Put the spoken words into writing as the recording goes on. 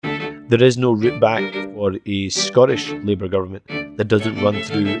There is no route back for a Scottish Labour government that doesn't run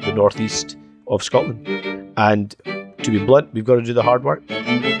through the northeast of Scotland. And to be blunt, we've got to do the hard work.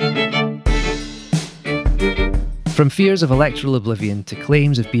 From fears of electoral oblivion to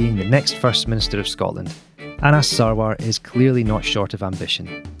claims of being the next First Minister of Scotland, Anas Sarwar is clearly not short of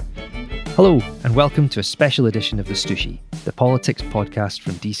ambition. Hello, and welcome to a special edition of The Stooshy, the politics podcast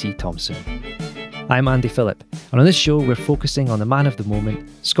from DC Thomson. I'm Andy Phillip, and on this show we're focusing on the man of the moment,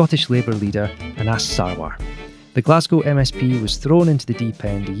 Scottish Labour leader Anas Sarwar. The Glasgow MSP was thrown into the deep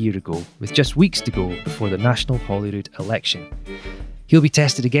end a year ago, with just weeks to go before the national Holyrood election. He'll be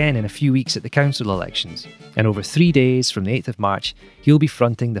tested again in a few weeks at the council elections, and over 3 days from the 8th of March, he'll be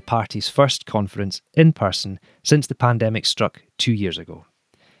fronting the party's first conference in person since the pandemic struck 2 years ago.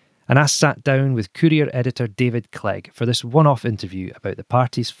 Anas sat down with Courier editor David Clegg for this one-off interview about the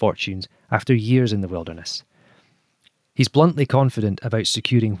party's fortunes after years in the wilderness. He's bluntly confident about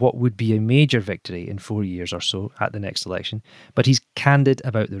securing what would be a major victory in 4 years or so at the next election, but he's candid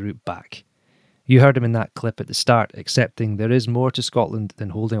about the route back. You heard him in that clip at the start, accepting there is more to Scotland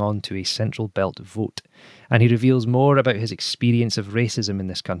than holding on to a central belt vote, and he reveals more about his experience of racism in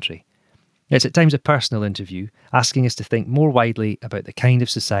this country. It's at times a personal interview, asking us to think more widely about the kind of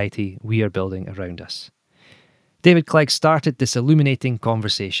society we are building around us. David Clegg started this illuminating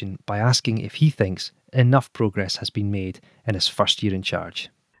conversation by asking if he thinks enough progress has been made in his first year in charge.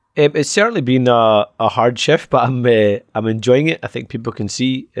 It's certainly been a hard shift, but I'm enjoying it. I think people can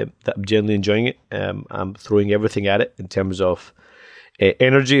see that I'm generally enjoying it. I'm throwing everything at it in terms of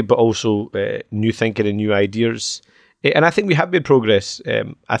energy, but also new thinking and new ideas. And I think we have made progress.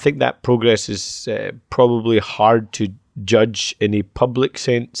 I think that progress is probably hard to judge in a public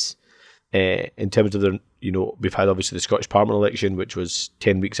sense in terms of we've had obviously the Scottish Parliament election, which was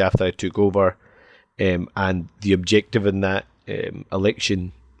 10 weeks after I took over. And the objective in that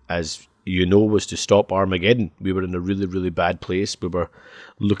election, as you know, was to stop Armageddon. We were in a really, really bad place. We were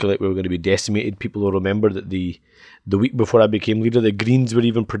looking like we were going to be decimated. People will remember that the week before I became leader, the Greens were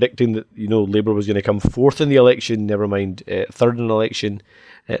even predicting that Labour was going to come fourth in the election, never mind third in the election.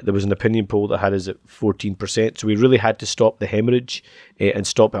 There was an opinion poll that had us at 14%. So we really had to stop the hemorrhage and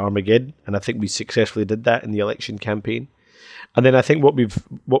stop Armageddon. And I think we successfully did that in the election campaign. And then I think what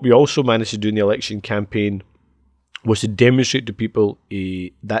we also managed to do in the election campaign was to demonstrate to people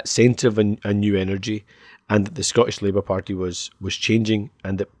that sense of a new energy, and that the Scottish Labour Party was changing,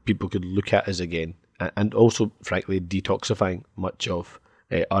 and that people could look at us again, and also, frankly, detoxifying much of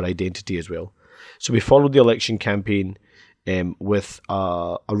our identity as well. So we followed the election campaign with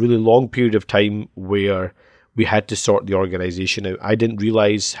a really long period of time where we had to sort the organisation out. I didn't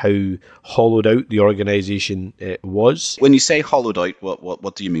realise how hollowed out the organisation was. When you say hollowed out,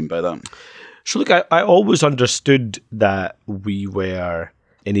 what do you mean by that? So look, I always understood that we were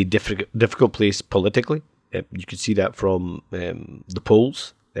in a difficult place politically. You could see that from the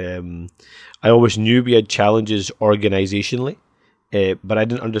polls. I always knew we had challenges organisationally, but I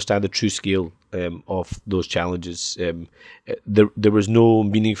didn't understand the true scale of those challenges. There was no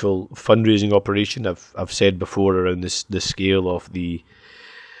meaningful fundraising operation. I've said before around the scale of the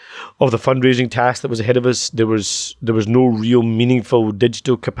fundraising task that was ahead of us. There was no real meaningful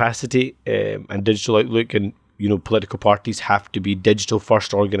digital capacity and digital outlook, and political parties have to be digital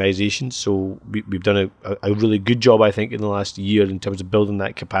first organisations. So we've done a really good job, I think, in the last year in terms of building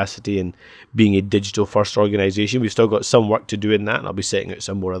that capacity and being a digital first organisation. We've still got some work to do in that, and I'll be setting out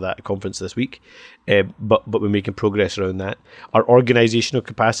some more of that at conference this week. But we're making progress around that. Our organisational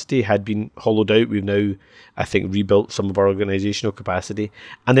capacity had been hollowed out. We've now, I think, rebuilt some of our organisational capacity.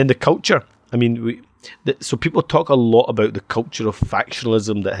 And then the culture. I mean, so people talk a lot about the culture of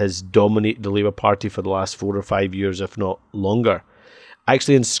factionalism that has dominated the Labour Party for the last 4 or 5 years, if not longer.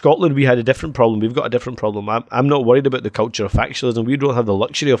 Actually, in Scotland, we had a different problem. We've got a different problem. I'm not worried about the culture of factionalism. We don't have the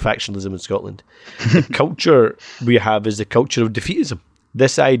luxury of factionalism in Scotland. The culture we have is the culture of defeatism.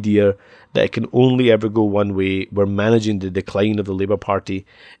 This idea that it can only ever go one way, we're managing the decline of the Labour Party,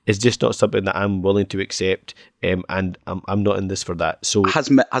 is just not something that I'm willing to accept, and I'm not in this for that. So,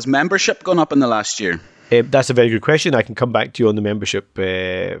 has membership gone up in the last year? That's a very good question. I can come back to you on the membership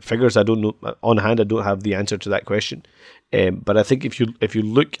figures. I don't know on hand. I don't have the answer to that question. But I think if you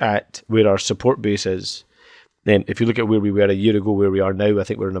look at where our support base is, then if you look at where we were a year ago, where we are now, I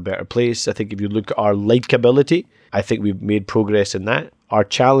think we're in a better place. I think if you look at our likability, I think we've made progress in that. Our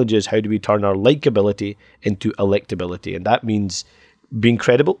challenge is how do we turn our likability into electability? And that means being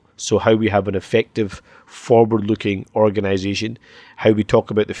credible. So how we have an effective, forward-looking organisation, how we talk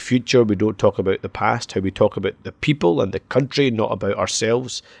about the future, we don't talk about the past, how we talk about the people and the country, not about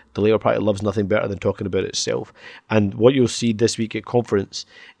ourselves. The Labour Party loves nothing better than talking about itself. And what you'll see this week at conference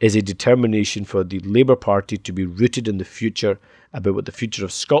is a determination for the Labour Party to be rooted in the future, about what the future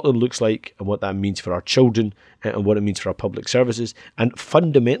of Scotland looks like and what that means for our children and what it means for our public services and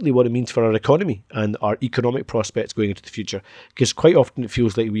fundamentally what it means for our economy and our economic prospects going into the future. Because quite often it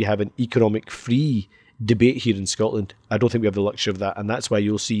feels like we have an economic free debate here in Scotland. I don't think we have the luxury of that, and that's why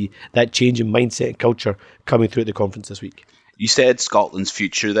you'll see that change in mindset and culture coming through at the conference this week. You said Scotland's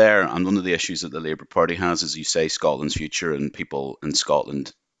future there, and one of the issues that the Labour Party has is you say Scotland's future and people in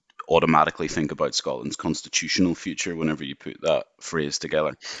Scotland automatically think about Scotland's constitutional future whenever you put that phrase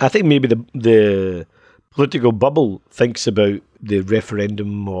together. I think maybe the political bubble thinks about the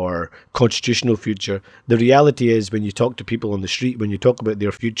referendum or constitutional future. The reality is when you talk to people on the street, when you talk about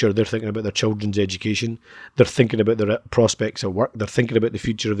their future, they're thinking about their children's education, they're thinking about their prospects at work, they're thinking about the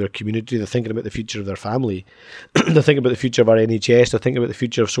future of their community, they're thinking about the future of their family, they're thinking about the future of our NHS, they're thinking about the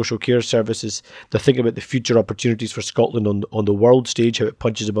future of social care services, they're thinking about the future opportunities for Scotland on the world stage, how it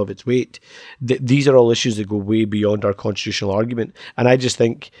punches above its weight. These are all issues that go way beyond our constitutional argument. And I just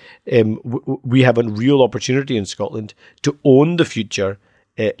think we have a real opportunity in Scotland to own the future,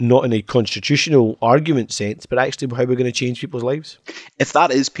 not in a constitutional argument sense, but actually how we're going to change people's lives. If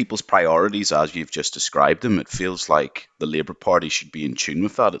that is people's priorities as you've just described them, it feels like the Labour Party should be in tune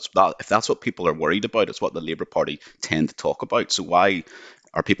with that. If that's what people are worried about, it's what the Labour Party tend to talk about. So why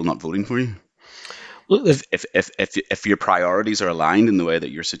are people not voting for you? Look, if your priorities are aligned in the way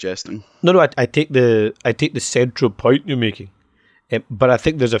that you're suggesting. No, I take the central point you're making, but I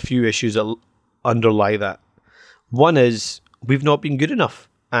think there's a few issues that underlie that. One is we've not been good enough,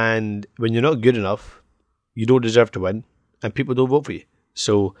 and when you're not good enough, you don't deserve to win, and people don't vote for you.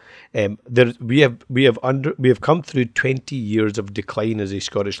 So we have come through 20 years of decline as a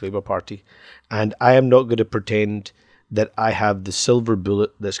Scottish Labour Party, and I am not going to pretend that I have the silver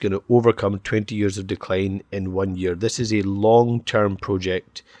bullet that's going to overcome 20 years of decline in 1 year. This is a long-term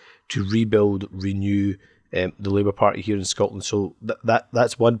project to rebuild, renew the Labour Party here in Scotland. So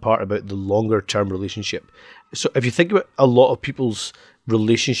that's one part about the longer-term relationship. So if you think about a lot of people's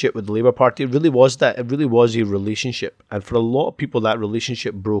relationship with the Labour Party, it really was that. It really was a relationship. And for a lot of people, that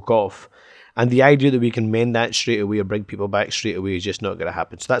relationship broke off. And the idea that we can mend that straight away or bring people back straight away is just not going to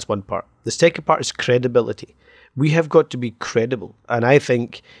happen. So that's one part. The second part is credibility. We have got to be credible. And I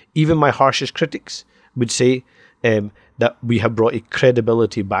think even my harshest critics would say that we have brought a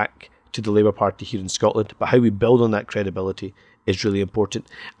credibility back to the Labour Party here in Scotland. But how we build on that credibility is really important.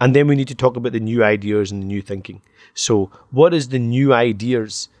 And then we need to talk about the new ideas and the new thinking. So what is the new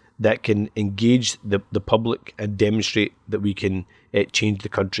ideas that can engage the public and demonstrate that we can change the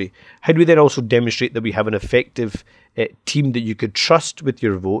country? How do we then also demonstrate that we have an effective team that you could trust with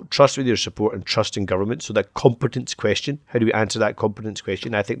your vote, trust with your support, and trust in government? So that competence question, how do we answer that competence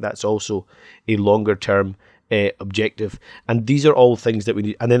question? I think that's also a longer term objective. And these are all things that we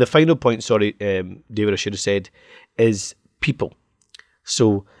need. And then the final point, David, I should have said, is people.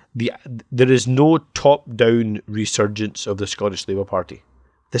 So there is no top-down resurgence of the Scottish Labour Party.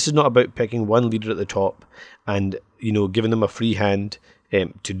 This is not about picking one leader at the top and giving them a free hand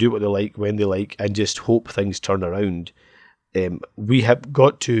to do what they like when they like and just hope things turn around. We have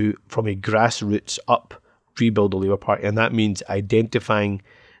got to, from a grassroots up, rebuild the Labour Party, and that means identifying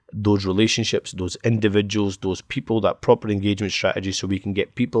those relationships, those individuals, those people, that proper engagement strategy, so we can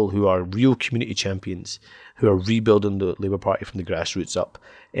get people who are real community champions, who are rebuilding the Labour Party from the grassroots up.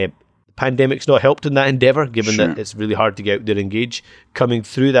 The pandemic's not helped in that endeavour, given that it's really hard to get out there and engage. Coming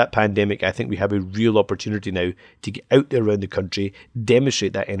through that pandemic, I think we have a real opportunity now to get out there around the country,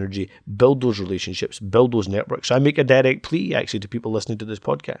 demonstrate that energy, build those relationships, build those networks. So I make a direct plea, actually, to people listening to this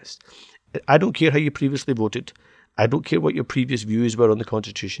podcast. I don't care how you previously voted. I don't care what your previous views were on the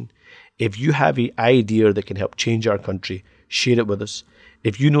Constitution. If you have an idea that can help change our country, share it with us.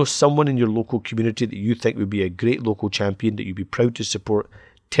 If you know someone in your local community that you think would be a great local champion that you'd be proud to support,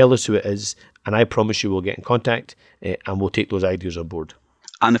 tell us who it is, and I promise you we'll get in contact and we'll take those ideas on board.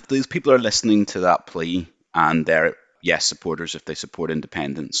 And if these people are listening to that plea and they're yes supporters, if they support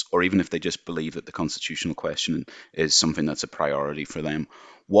independence, or even if they just believe that the constitutional question is something that's a priority for them,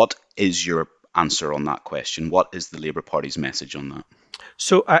 what is your answer on that question? What is the Labour Party's message on that?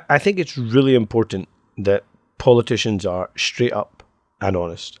 So I think it's really important that politicians are straight up and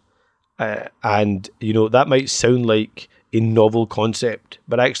honest. And, that might sound like a novel concept,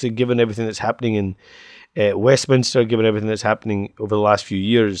 but actually given everything that's happening in Westminster, given everything that's happening over the last few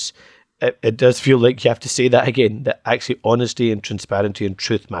years, it does feel like you have to say that again, that actually honesty and transparency and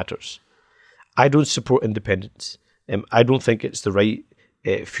truth matters. I don't support independence. I don't think it's the right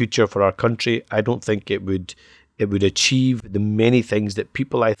future for our country. I don't think it would achieve the many things that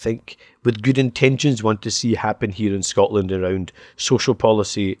people, I think, with good intentions want to see happen here in Scotland around social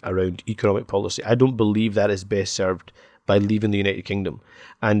policy, around economic policy. I don't believe that is best served by leaving the United Kingdom.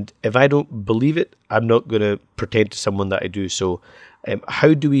 And if I don't believe it, I'm not going to pretend to someone that I do. So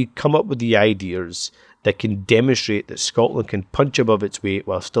how do we come up with the ideas that can demonstrate that Scotland can punch above its weight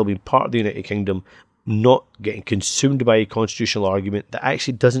while still being part of the United Kingdom, not getting consumed by a constitutional argument that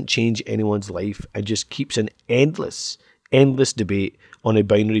actually doesn't change anyone's life and just keeps an endless debate on a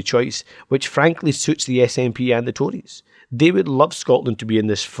binary choice, which frankly suits the SNP and the Tories. They would love Scotland to be in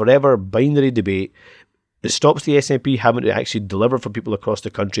this forever binary debate. It stops the SNP having to actually deliver for people across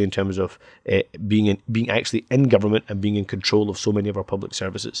the country in terms of being actually in government and being in control of so many of our public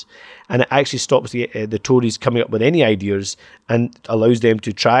services. And it actually stops the Tories coming up with any ideas and allows them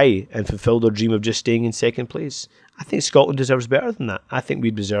to try and fulfil their dream of just staying in second place. I think Scotland deserves better than that. I think we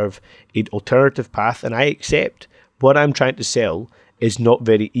deserve an alternative path, and I accept what I'm trying to sell is not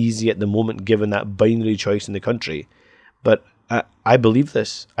very easy at the moment given that binary choice in the country. But I believe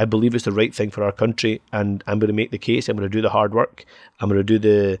this. I believe it's the right thing for our country, and I'm going to make the case. I'm going to do the hard work. I'm going to do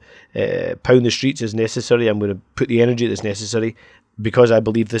the pound the streets as necessary. I'm going to put the energy that's necessary because I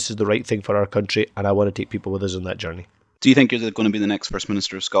believe this is the right thing for our country, and I want to take people with us on that journey. Do you think you're going to be the next First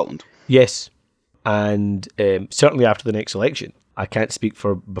Minister of Scotland? Yes, and certainly after the next election. I can't speak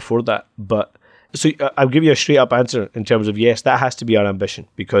for before that, but so I'll give you a straight up answer in terms of yes, that has to be our ambition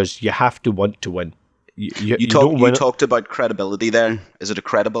because you have to want to win. You talked about credibility there. Is it a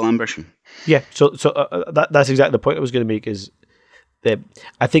credible ambition? Yeah, so that's exactly the point I was going to make is that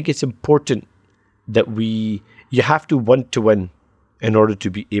I think it's important that you have to want to win in order to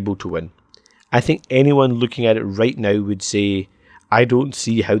be able to win. I think anyone looking at it right now would say, I don't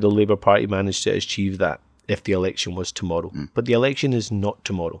see how the Labour Party managed to achieve that if the election was tomorrow. But the election is not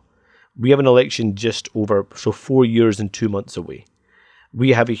tomorrow. We have an election just over 4 years and 2 months away.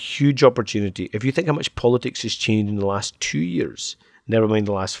 We have a huge opportunity. If you think how much politics has changed in the last 2 years, never mind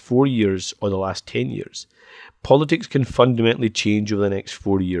the last 4 years or the last 10 years, politics can fundamentally change over the next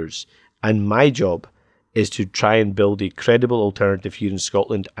 4 years. And my job is to try and build a credible alternative here in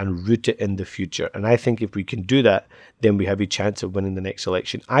Scotland and root it in the future. And I think if we can do that, then we have a chance of winning the next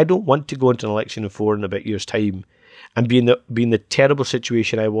election. I don't want to go into an election in 4 and a bit years' time and be in the terrible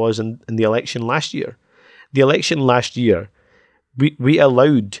situation I was in the election last year. The election last year, we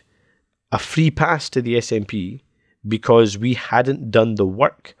allowed a free pass to the SNP because we hadn't done the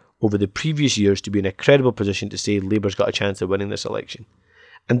work over the previous years to be in a credible position to say Labour's got a chance of winning this election.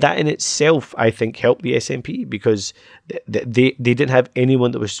 And that in itself, I think, helped the SNP because they didn't have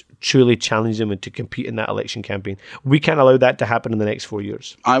anyone that was truly challenging them to compete in that election campaign. We can't allow that to happen in the next 4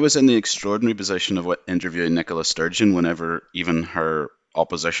 years. I was in the extraordinary position of interviewing Nicola Sturgeon whenever even her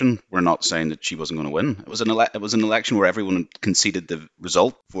opposition were not saying that she wasn't going to win. It was an election where everyone conceded the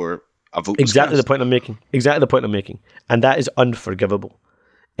result for a vote. Exactly the point I'm making. And that is unforgivable.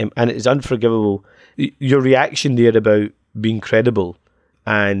 And it is unforgivable. Your reaction there about being credible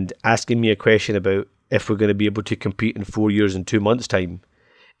and asking me a question about if we're going to be able to compete in 4 years and 2 months' time.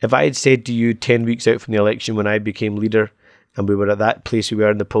 If I had said to you 10 weeks out from the election when I became leader and we were at that place we were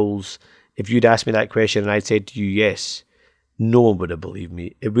in the polls, if you'd asked me that question and I'd said to you yes, no one would have believed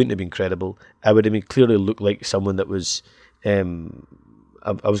me. It wouldn't have been credible. I would have clearly looked like someone that was, I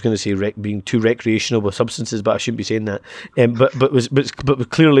was going to say being too recreational with substances, but I shouldn't be saying that. But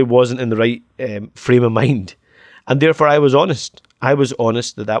clearly wasn't in the right frame of mind, and therefore I was honest. I was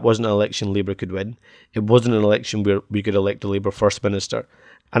honest that wasn't an election Labour could win. It wasn't an election where we could elect a Labour First Minister,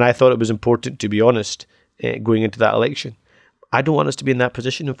 and I thought it was important to be honest going into that election. I don't want us to be in that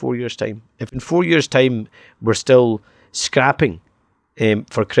position in 4 years' time. If in 4 years' time we're still scrapping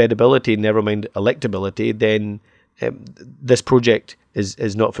for credibility, never mind electability, then this project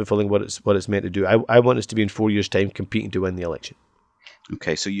is not fulfilling what it's meant to do. I want us to be in 4 years' time competing to win the election.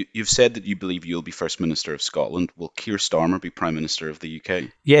 Okay, so you've said that you believe you'll be First Minister of Scotland. Will Keir Starmer be Prime Minister of the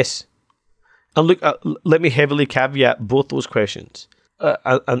UK? Yes. And look, let me heavily caveat both those questions.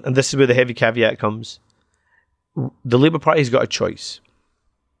 And this is where the heavy caveat comes. The Labour Party's got a choice.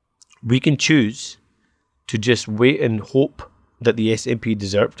 We can choose to just wait and hope that the SNP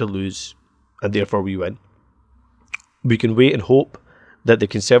deserve to lose and therefore we win. We can wait and hope that the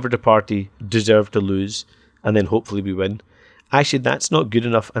Conservative Party deserve to lose and then hopefully we win. Actually, that's not good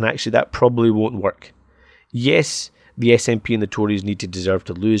enough, and actually that probably won't work. Yes, the SNP and the Tories need to deserve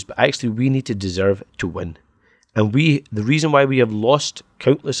to lose, but actually we need to deserve to win. And the reason why we have lost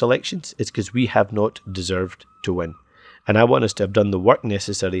countless elections is because we have not deserved to win. And I want us to have done the work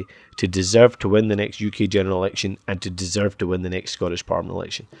necessary to deserve to win the next UK general election and to deserve to win the next Scottish Parliament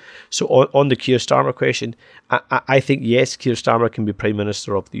election. So on the Keir Starmer question, I think, yes, Keir Starmer can be Prime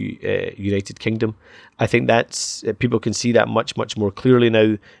Minister of the United Kingdom. I think that's people can see that much, much more clearly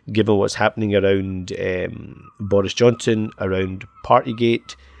now, given what's happening around Boris Johnson, around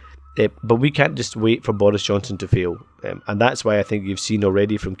Partygate. But we can't just wait for Boris Johnson to fail. And that's why I think you've seen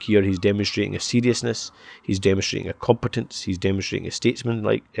already from Keir, he's demonstrating a seriousness, he's demonstrating a competence, he's demonstrating a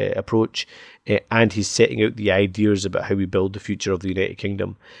statesman-like approach, and he's setting out the ideas about how we build the future of the United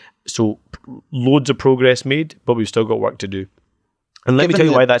Kingdom. So loads of progress made, but we've still got work to do. And let me tell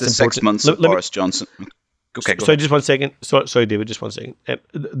you why that's important. 6 months of Boris Johnson. Okay, sorry, just 1 second. Sorry, David, just 1 second.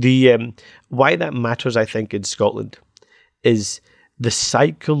 Why that matters, I think, in Scotland is the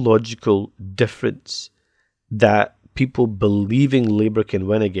psychological difference that people believing Labour can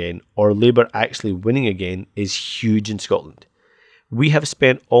win again or Labour actually winning again is huge in Scotland. We have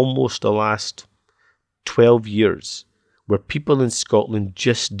spent almost the last 12 years where people in Scotland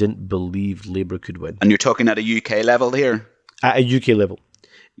just didn't believe Labour could win. And you're talking at a UK level here? At a UK level.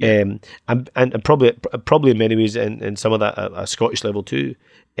 Yeah. And probably in many ways, and some of that at a Scottish level too.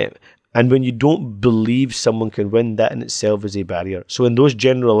 And when you don't believe someone can win, that in itself is a barrier. So in those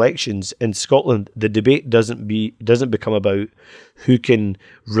general elections in Scotland, the debate doesn't become about who can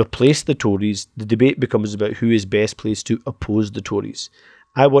replace the Tories. The debate becomes about who is best placed to oppose the Tories.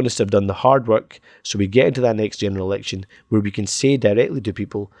 I want us to have done the hard work so we get into that next general election where we can say directly to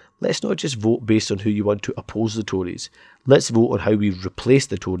people, let's not just vote based on who you want to oppose the Tories. Let's vote on how we replace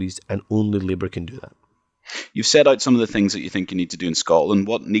the Tories, and only Labour can do that. You've set out some of the things that you think you need to do in Scotland.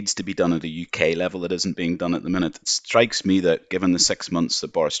 What needs to be done at a UK level that isn't being done at the minute? It strikes me that given the 6 months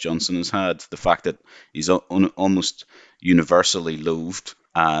that Boris Johnson has had, the fact that he's almost universally loathed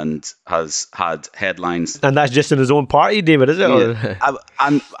and has had headlines. And that's just in his own party, David, is it? Yeah.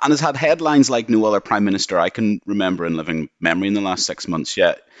 and has had headlines like no other Prime Minister I can remember in living memory in the last 6 months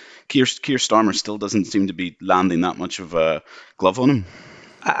yet. Keir Starmer still doesn't seem to be landing that much of a glove on him.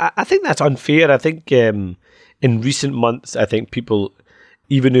 I think that's unfair. I think in recent months, I think people,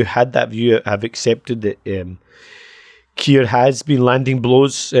 even who had that view, have accepted that Keir has been landing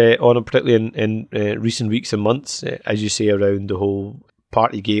blows on him, particularly in recent weeks and months, as you say, around the whole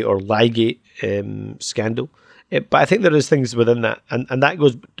Partygate or Liegate scandal. But I think there is things within that, and that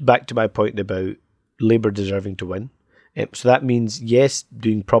goes back to my point about Labour deserving to win. So that means, yes,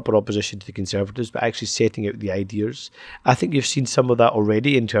 doing proper opposition to the Conservatives, but actually setting out the ideas. I think you've seen some of that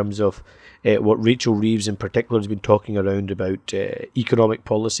already in terms of what Rachel Reeves in particular has been talking around about economic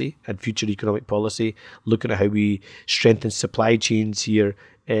policy and future economic policy, looking at how we strengthen supply chains here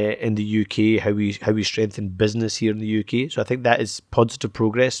in the UK, how we strengthen business here in the UK. So I think that is positive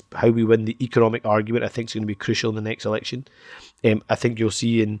progress. How we win the economic argument, I think, is going to be crucial in the next election. I think you'll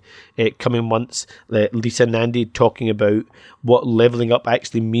see in coming months Lisa Nandy talking about what levelling up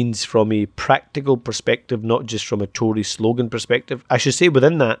actually means from a practical perspective, not just from a Tory slogan perspective. I should say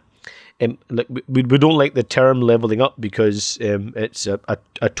within that, we don't like the term levelling up because it's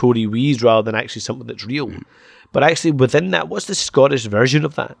a Tory wheeze rather than actually something that's real. But actually within that, what's the Scottish version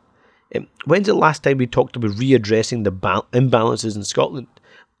of that? When's the last time we talked about readdressing the imbalances in Scotland?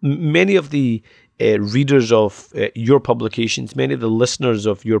 Many of the readers of your publications, many of the listeners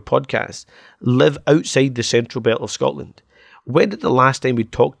of your podcast live outside the central belt of Scotland. When did the last time we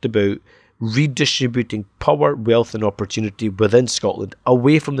talked about redistributing power, wealth and opportunity within Scotland,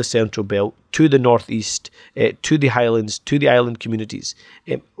 away from the central belt, to the northeast, to the Highlands, to the island communities?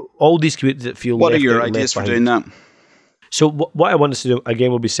 All these communities that feel What left are your out and ideas left for behind. doing that? So what I want us to do, again,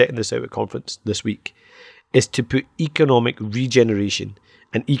 we'll be setting this out at conference this week, is to put economic regeneration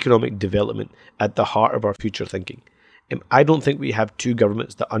and economic development at the heart of our future thinking. I don't think we have two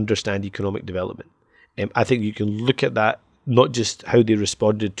governments that understand economic development. I think you can look at that, not just how they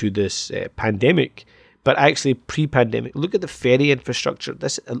responded to this pandemic, but actually pre-pandemic. Look at the ferry infrastructure.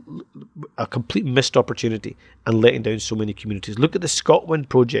 This a complete missed opportunity and letting down so many communities. Look at the ScotWind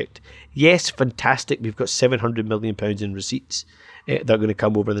project. Yes, fantastic. We've got £700 million in receipts that are going to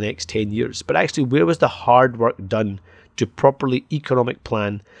come over the next 10 years. But actually, where was the hard work done to properly economic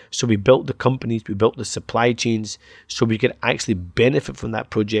plan? So we built the companies, we built the supply chains, so we could actually benefit from that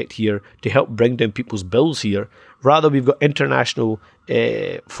project here to help bring down people's bills here. Rather, we've got international,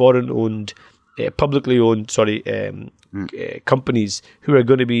 foreign-owned, publicly owned, companies who are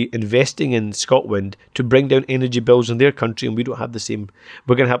going to be investing in ScotWind to bring down energy bills in their country, and we don't have the same.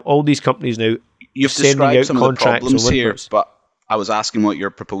 We're going to have all these companies now. You've sending described out some of the contracts problems on here, windmills. but I was asking what your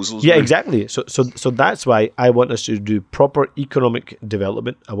proposals Yeah, were. exactly. So that's why I want us to do proper economic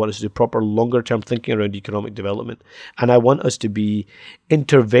development. I want us to do proper longer term thinking around economic development. And I want us to be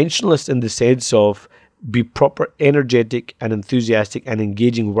interventionist in the sense of be proper, energetic and enthusiastic and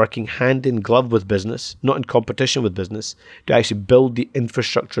engaging, working hand in glove with business, not in competition with business, to actually build the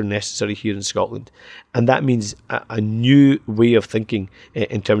infrastructure necessary here in Scotland. And that means a new way of thinking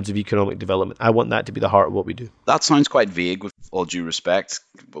in terms of economic development. I want that to be the heart of what we do. That sounds quite vague, with all due respect.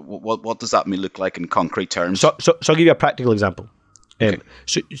 But what does that mean look like in concrete terms? So I'll give you a practical example. Okay.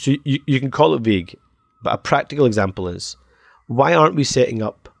 So you can call it vague, but a practical example is, why aren't we setting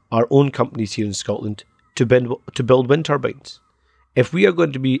up our own companies here in Scotland to build wind turbines? If we are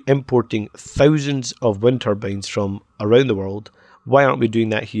going to be importing thousands of wind turbines from around the world, why aren't we doing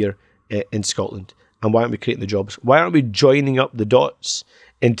that here in Scotland? And why aren't we creating the jobs? Why aren't we joining up the dots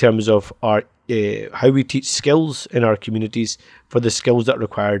in terms of our how we teach skills in our communities for the skills that are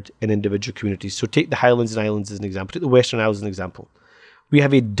required in individual communities? So take the Highlands and Islands as an example. Take the Western Isles as an example. We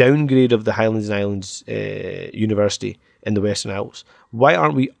have a downgrade of the Highlands and Islands University in the Western Isles. Why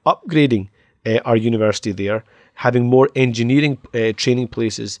aren't we upgrading our university there, having more engineering training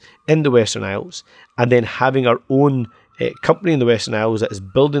places in the Western Isles, and then having our own company in the Western Isles that is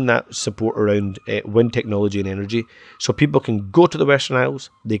building that support around wind technology and energy, so people can go to the Western Isles,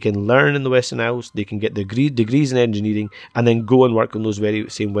 they can learn in the Western Isles, they can get degrees in engineering, and then go and work on those very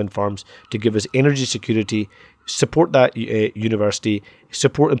same wind farms to give us energy security, support that university,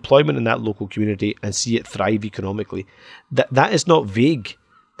 support employment in that local community, and see it thrive economically. That is not vague.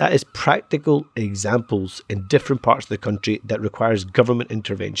 That is practical examples in different parts of the country that requires government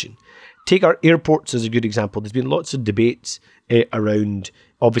intervention. Take our airports as a good example. There's been lots of debates around,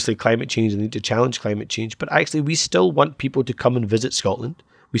 obviously, climate change and the need to challenge climate change, but actually we still want people to come and visit Scotland.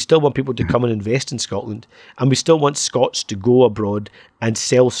 We still want people to come and invest in Scotland, and we still want Scots to go abroad and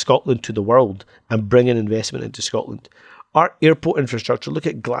sell Scotland to the world and bring in investment into Scotland. Our airport infrastructure, look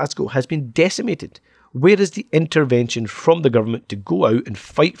at Glasgow, has been decimated. Where is the intervention from the government to go out and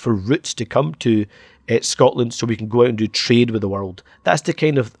fight for routes to come to Scotland so we can go out and do trade with the world? That's the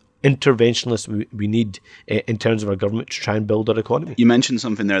kind of interventionist we need in terms of our government to try and build our economy. You mentioned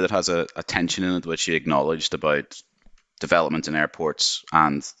something there that has a tension in it, which you acknowledged, about development in airports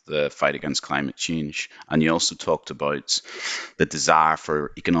and the fight against climate change. And you also talked about the desire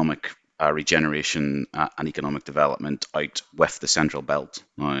for economic regeneration and economic development out with the Central Belt.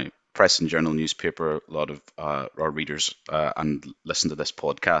 Now, Press and Journal newspaper, a lot of our readers and listen to this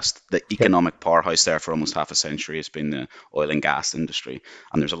podcast, the economic powerhouse there for almost half a century has been the oil and gas industry.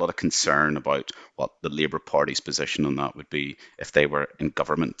 And there's a lot of concern about what the Labour Party's position on that would be if they were in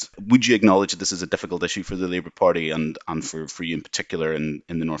government. Would you acknowledge that this is a difficult issue for the Labour Party and for you in particular in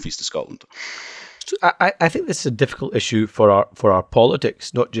the northeast of Scotland? So I think this is a difficult issue for our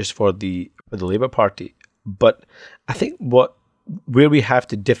politics, not just for the Labour Party. But I think where we have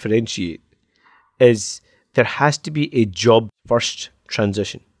to differentiate is there has to be a job first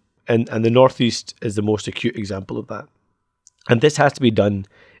transition. And the Northeast is the most acute example of that. And this has to be done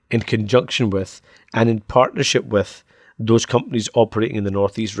in conjunction with and in partnership with those companies operating in the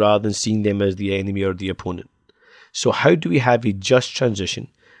Northeast rather than seeing them as the enemy or the opponent. So how do we have a just transition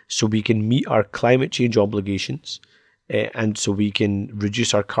so we can meet our climate change obligations and so we can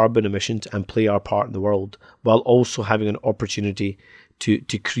reduce our carbon emissions and play our part in the world while also having an opportunity to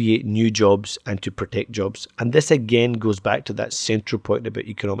create new jobs and to protect jobs? And this again goes back to that central point about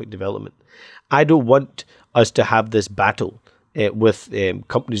economic development. I don't want us to have this battle with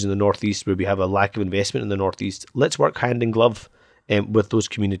companies in the Northeast where we have a lack of investment in the Northeast. Let's work hand in glove with those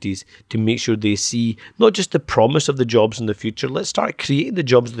communities to make sure they see not just the promise of the jobs in the future. Let's start creating the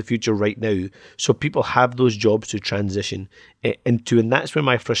jobs of the future right now so people have those jobs to transition into. And that's where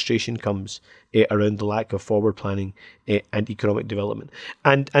my frustration comes around the lack of forward planning and economic development.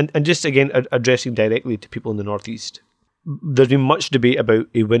 And just again, addressing directly to people in the Northeast, there's been much debate about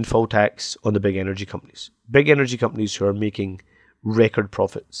a windfall tax on the big energy companies. Big energy companies who are making record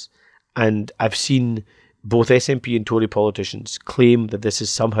profits. And I've seen both SNP and Tory politicians claim that this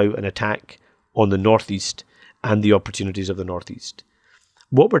is somehow an attack on the Northeast and the opportunities of the Northeast.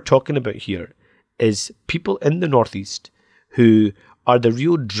 What we're talking about here is people in the Northeast who are the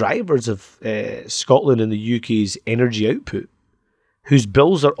real drivers of Scotland and the UK's energy output, whose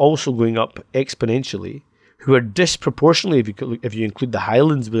bills are also going up exponentially, who are disproportionately, if you include the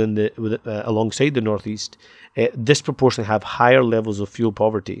Highlands alongside the Northeast, disproportionately have higher levels of fuel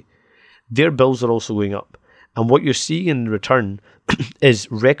poverty. Their bills are also going up. And what you're seeing in return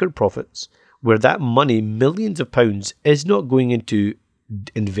is record profits, where that money, millions of pounds, is not going into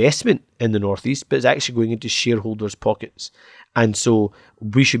investment in the Northeast, but it's actually going into shareholders' pockets. And so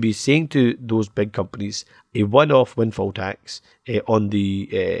we should be saying to those big companies a one-off windfall tax on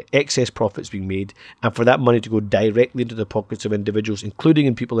the excess profits being made, and for that money to go directly into the pockets of individuals, including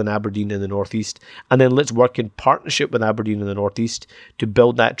in people in Aberdeen and the Northeast. And then let's work in partnership with Aberdeen and the Northeast to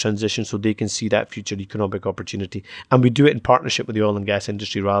build that transition so they can see that future economic opportunity. And we do it in partnership with the oil and gas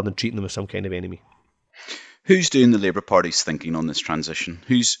industry rather than treating them as some kind of enemy. Who's doing the Labour Party's thinking on this transition?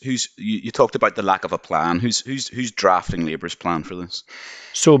 You talked about the lack of a plan. Who's drafting Labour's plan for this?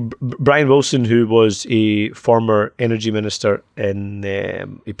 So Brian Wilson, who was a former energy minister in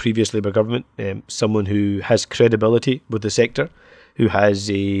a previous Labour government, someone who has credibility with the sector, who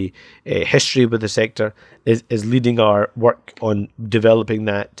has a history with the sector, is leading our work on developing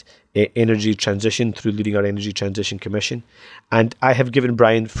that energy transition through leading our Energy Transition Commission. And I have given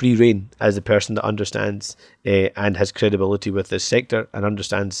Brian free rein as a person that understands and has credibility with this sector and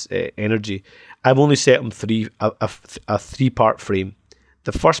understands energy. I've only set him a three-part frame.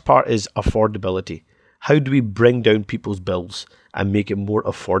 The first part is affordability. How do we bring down people's bills and make it more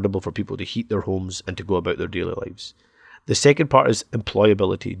affordable for people to heat their homes and to go about their daily lives? The second part is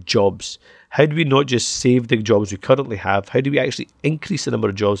employability, jobs. How do we not just save the jobs we currently have? How do we actually increase the number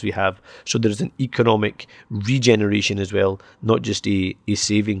of jobs we have so there's an economic regeneration as well, not just a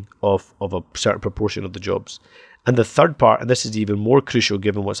saving of a certain proportion of the jobs? And the third part, and this is even more crucial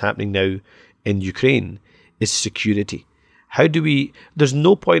given what's happening now in Ukraine, is security. There's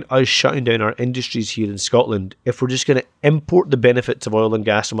no point us shutting down our industries here in Scotland if we're just going to import the benefits of oil and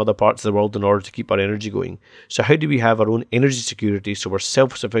gas from other parts of the world in order to keep our energy going. So how do we have our own energy security so we're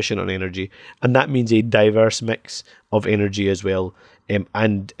self-sufficient on energy? And that means a diverse mix of energy as well.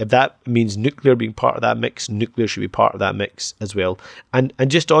 And if that means nuclear being part of that mix, nuclear should be part of that mix as well. And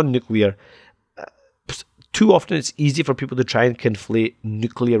just on nuclear, too often it's easy for people to try and conflate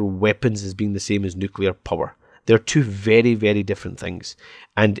nuclear weapons as being the same as nuclear power. They're two very, very different things.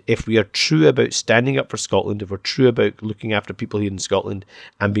 And if we are true about standing up for Scotland, if we're true about looking after people here in Scotland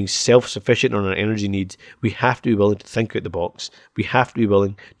and being self-sufficient on our energy needs, we have to be willing to think out the box. We have to be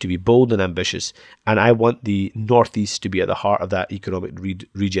willing to be bold and ambitious. And I want the Northeast to be at the heart of that economic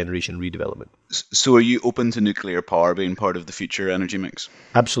regeneration, redevelopment. So are you open to nuclear power being part of the future energy mix?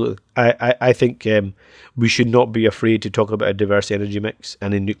 Absolutely. I think we should not be afraid to talk about a diverse energy mix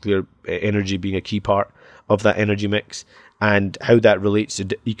and in nuclear energy being a key part of that energy mix, and how that relates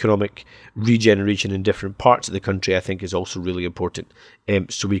to economic regeneration in different parts of the country, I think is also really important.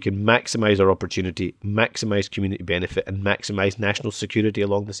 So we can maximise our opportunity, maximise community benefit, and maximise national security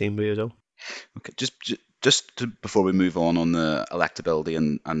along the same way as well. Okay, before we move on the electability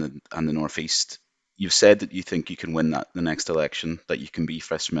and the Northeast, you've said that you think you can win the next election, that you can be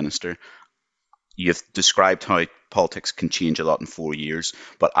First Minister. You've described how politics can change a lot in 4 years,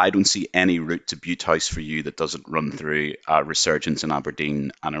 but I don't see any route to Butte House for you that doesn't run through a resurgence in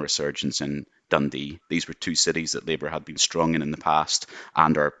Aberdeen and a resurgence in Dundee. These were two cities that Labour had been strong in the past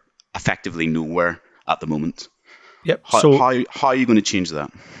and are effectively nowhere at the moment. Yep. How are you going to change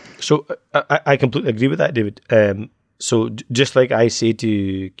that? So I completely agree with that, David. So just like I say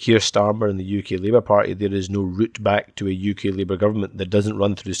to Keir Starmer and the UK Labour Party, there is no route back to a UK Labour government that doesn't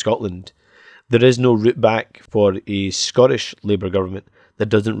run through Scotland. There is no route back for a Scottish Labour government that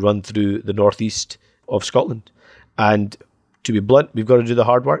doesn't run through the northeast of Scotland. And to be blunt, we've got to do the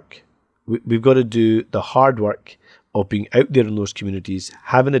hard work. We've got to do the hard work of being out there in those communities,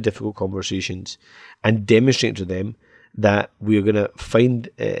 having the difficult conversations, and demonstrating to them that we're going to find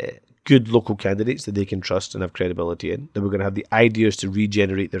good local candidates that they can trust and have credibility in, that we're going to have the ideas to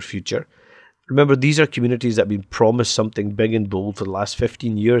regenerate their future. Remember, these are communities that have been promised something big and bold for the last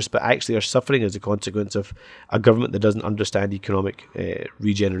 15 years, but actually are suffering as a consequence of a government that doesn't understand economic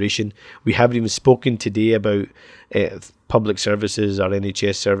regeneration. We haven't even spoken today about public services, our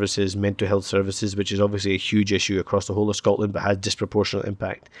NHS services, mental health services, which is obviously a huge issue across the whole of Scotland, but has disproportionate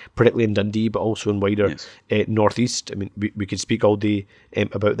impact, particularly in Dundee, but also in wider northeast. I mean, we could speak all day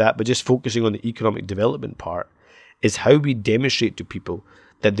about that, but just focusing on the economic development part is how we demonstrate to people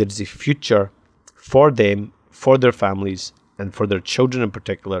that there is a future for them, for their families, and for their children in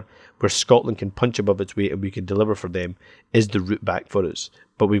particular, where Scotland can punch above its weight and we can deliver for them, is the route back for us.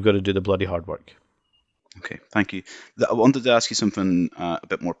 But we've got to do the bloody hard work. Okay, thank you. I wanted to ask you something a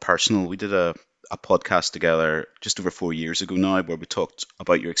bit more personal. We did a podcast together just over 4 years ago now, where we talked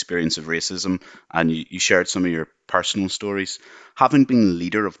about your experience of racism, and you shared some of your personal stories. Having been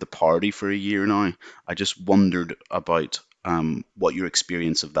leader of the party for a year now, I just wondered about what your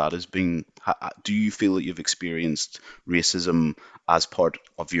experience of that has been. Do you feel that you've experienced racism as part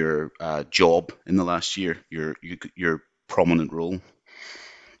of your job in the last year, your prominent role?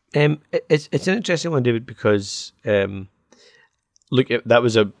 It's an interesting one, David, because look, that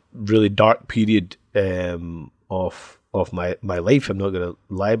was a really dark period of my life. I'm not going to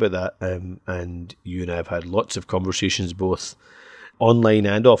lie about that. And you and I have had lots of conversations, both online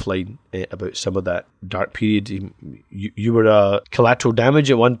and offline, about some of that dark period. You were a collateral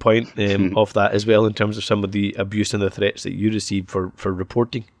damage at one point of that as well, in terms of some of the abuse and the threats that you received for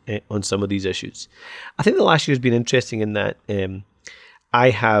reporting on some of these issues. I think the last year has been interesting in that I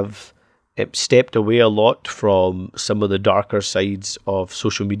have stepped away a lot from some of the darker sides of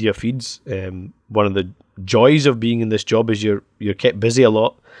social media feeds. One of the joys of being in this job is you're kept busy a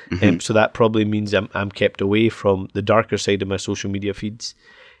lot, so that probably means I'm kept away from the darker side of my social media feeds.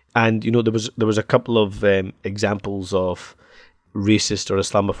 And there was a couple of examples of racist or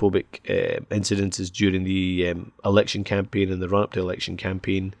Islamophobic incidences during the election campaign and the run up to election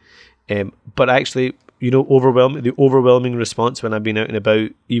campaign. But actually, the overwhelming response when I've been out and about,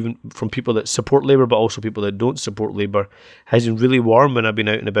 even from people that support Labour, but also people that don't support Labour, has been really warm when I've been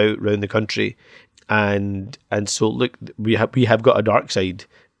out and about around the country. And so, look, we have got a dark side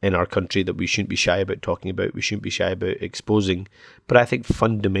in our country that we shouldn't be shy about talking about. We shouldn't be shy about exposing. But I think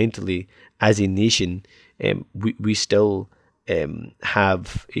fundamentally, as a nation, we still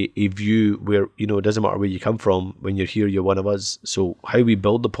have a view where, it doesn't matter where you come from. When you're here, you're one of us. So how we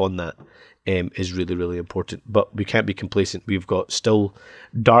build upon that is really, really important. But we can't be complacent. We've got still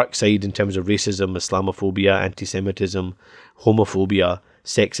dark side in terms of racism, Islamophobia, anti-Semitism, homophobia,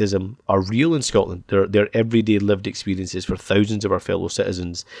 sexism are real in Scotland. They're everyday lived experiences for thousands of our fellow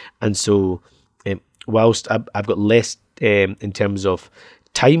citizens. And so whilst I've got less in terms of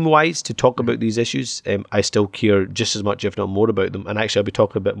time-wise to talk about these issues, I still care just as much, if not more, about them. And actually, I'll be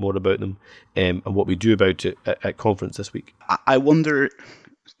talking a bit more about them and what we do about it at conference this week. I wonder,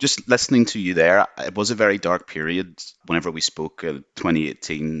 just listening to you there, it was a very dark period whenever we spoke in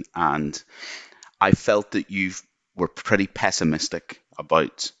 2018, and I felt that you were pretty pessimistic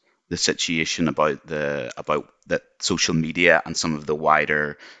about the situation, about that social media and some of the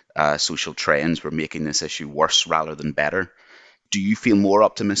wider social trends were making this issue worse rather than better. Do you feel more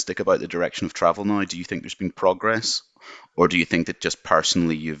optimistic about the direction of travel now? Do you think there's been progress, or do you think that just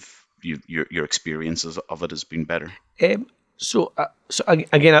personally your experiences of it has been better? So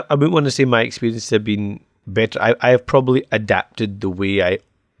again, I wouldn't want to say my experiences have been better. I have probably adapted the way I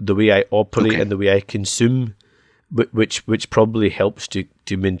operate and the way I consume, which probably helps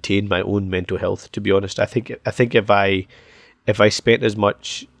to maintain my own mental health. To be honest, I think if I spent as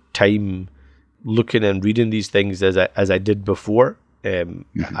much time looking and reading these things as I did before,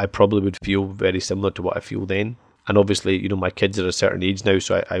 I probably would feel very similar to what I feel then. And obviously, my kids are a certain age now,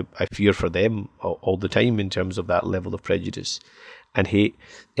 so I fear for them all the time in terms of that level of prejudice and hate.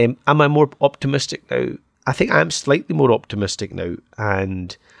 Am I more optimistic now? I think I'm slightly more optimistic now.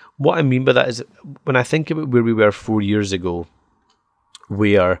 And what I mean by that is, when I think about where we were 4 years ago,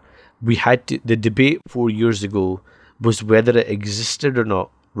 where we had the debate 4 years ago was whether it existed or not,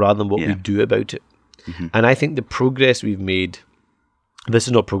 rather than what we do about it. And I think the progress we've made, this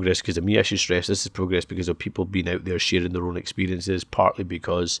is not progress because of me, I should stress, this is progress because of people being out there sharing their own experiences, partly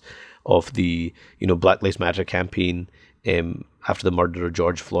because of the Black Lives Matter campaign after the murder of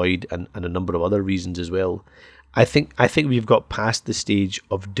George Floyd, and a number of other reasons as well. I think we've got past the stage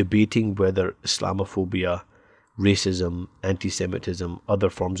of debating whether Islamophobia, racism, anti-Semitism, other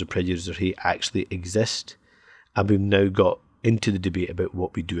forms of prejudice or hate actually exist, and we've now got into the debate about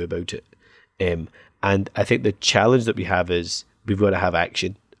what we do about it. And I think the challenge that we have is we've got to have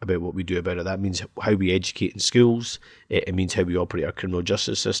action about what we do about it. That means how we educate in schools. It means how we operate our criminal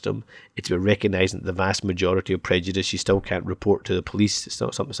justice system. It's about recognising that the vast majority of prejudice you still can't report to the police. It's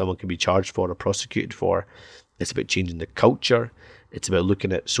not something someone can be charged for or prosecuted for. It's about changing the culture. It's about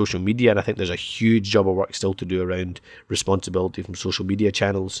looking at social media, and I think there's a huge job of work still to do around responsibility from social media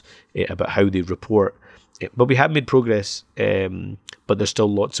channels about how they report. But we have made progress, but there's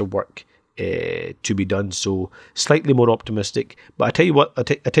still lots of work to be done. So slightly more optimistic. But I tell you what, I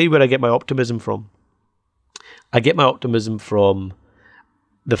tell you where I get my optimism from. I get my optimism from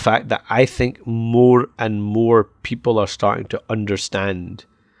the fact that I think more and more people are starting to understand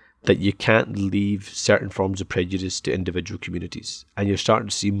that you can't leave certain forms of prejudice to individual communities, and you're starting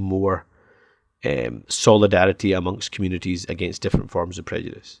to see more solidarity amongst communities against different forms of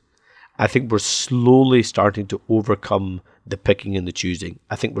prejudice. I think we're slowly starting to overcome the picking and the choosing.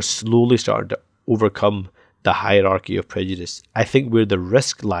 I think we're slowly starting to overcome the hierarchy of prejudice. I think where the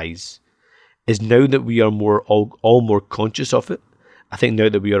risk lies is now that we are all more conscious of it. I think now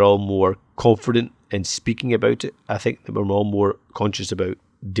that we are all more confident in speaking about it. I think that we're all more conscious about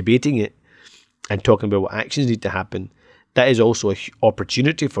debating it and talking about what actions need to happen. that is also an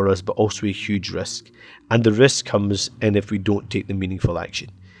opportunity for us, but also a huge risk. And the risk comes in if we don't take the meaningful action.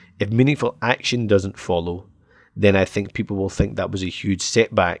 If meaningful action doesn't follow, then I think people will think that was a huge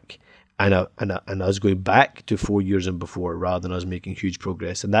setback and us going back to 4 years and before rather than us making huge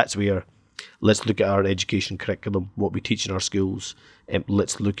progress. And that's where let's look at our education curriculum, what we teach in our schools.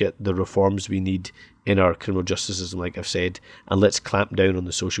 Let's look at the reforms we need in our criminal justice system, like I've said, and let's clamp down on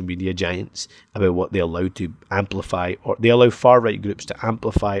the social media giants about what they allow to amplify, or they allow far-right groups to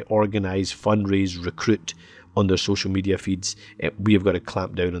amplify, organise, fundraise, recruit on their social media feeds. We have got to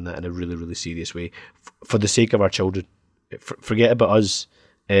clamp down on that in a really, really serious way for the sake of our children. Forget about us.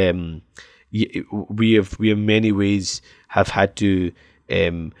 We have many ways have had to,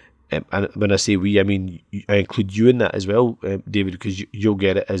 and when I say we, I mean I include you in that as well, David, because you'll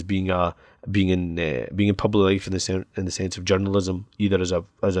get it as being in public life in the sense of journalism, either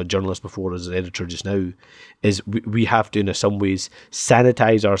as a journalist before, as an editor just now, is we have to in some ways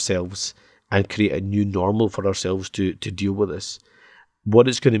sanitize ourselves and create a new normal for ourselves to deal with this. What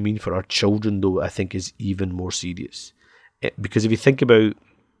it's going to mean for our children, though, I think is even more serious, because if you think about,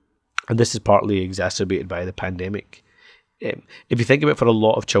 and this is partly exacerbated by the pandemic. If you think about for a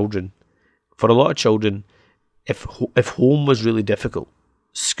lot of children, if home was really difficult,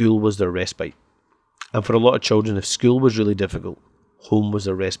 school was their respite. And for a lot of children, if school was really difficult, home was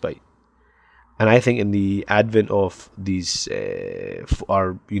their respite. And I think in the advent of these,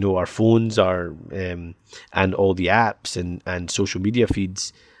 our phones, and all the apps and social media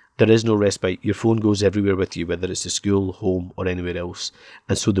feeds, there is no respite. Your phone goes everywhere with you, whether it's to school, home, or anywhere else.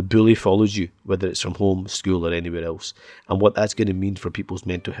 And so the bully follows you, whether it's from home, school, or anywhere else. And what that's going to mean for people's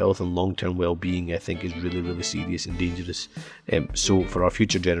mental health and long-term well-being, I think, is really, really serious and dangerous. So for our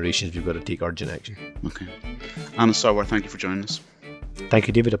future generations, we've got to take urgent action. Okay. Anna Sarwar, thank you for joining us. Thank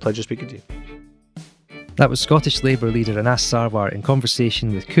you, David. A pleasure speaking to you. That was Scottish Labour leader Anas Sarwar in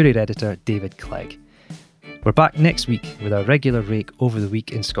conversation with Courier editor David Clegg. We're back next week with our regular rake over the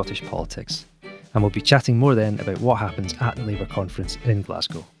week in Scottish politics, and we'll be chatting more then about what happens at the Labour conference in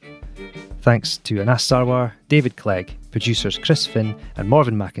Glasgow. Thanks to Anas Sarwar, David Clegg, producers Chris Finn and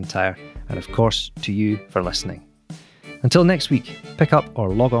Morven McIntyre, and of course to you for listening. Until next week, pick up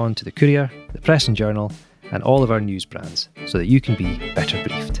or log on to the Courier, the Press and Journal, and all of our news brands so that you can be better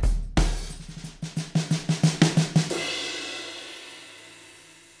briefed.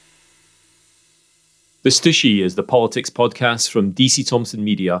 The Stushy is the politics podcast from DC Thomson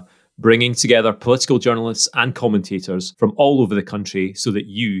Media, bringing together political journalists and commentators from all over the country so that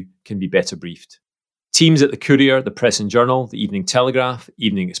you can be better briefed. Teams at the Courier, the Press and Journal, the Evening Telegraph,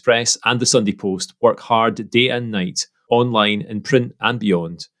 Evening Express and the Sunday Post work hard day and night, online, in print and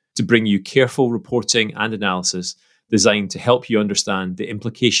beyond, to bring you careful reporting and analysis designed to help you understand the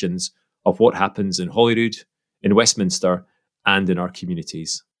implications of what happens in Holyrood, in Westminster and in our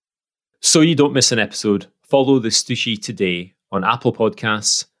communities. So you don't miss an episode, follow the Stushy today on Apple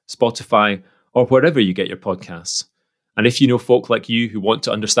Podcasts, Spotify, or wherever you get your podcasts. And if you know folk like you who want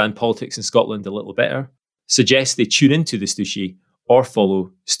to understand politics in Scotland a little better, suggest they tune into the Stushy or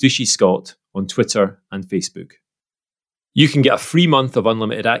follow Stushy Scott on Twitter and Facebook. You can get a free month of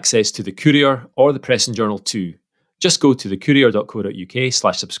unlimited access to the Courier or the Press and Journal too. Just go to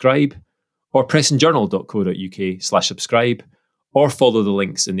thecourier.co.uk/subscribe or pressandjournal.co.uk/subscribe, or follow the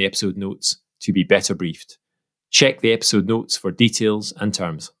links in the episode notes to be better briefed. Check the episode notes for details and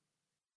terms.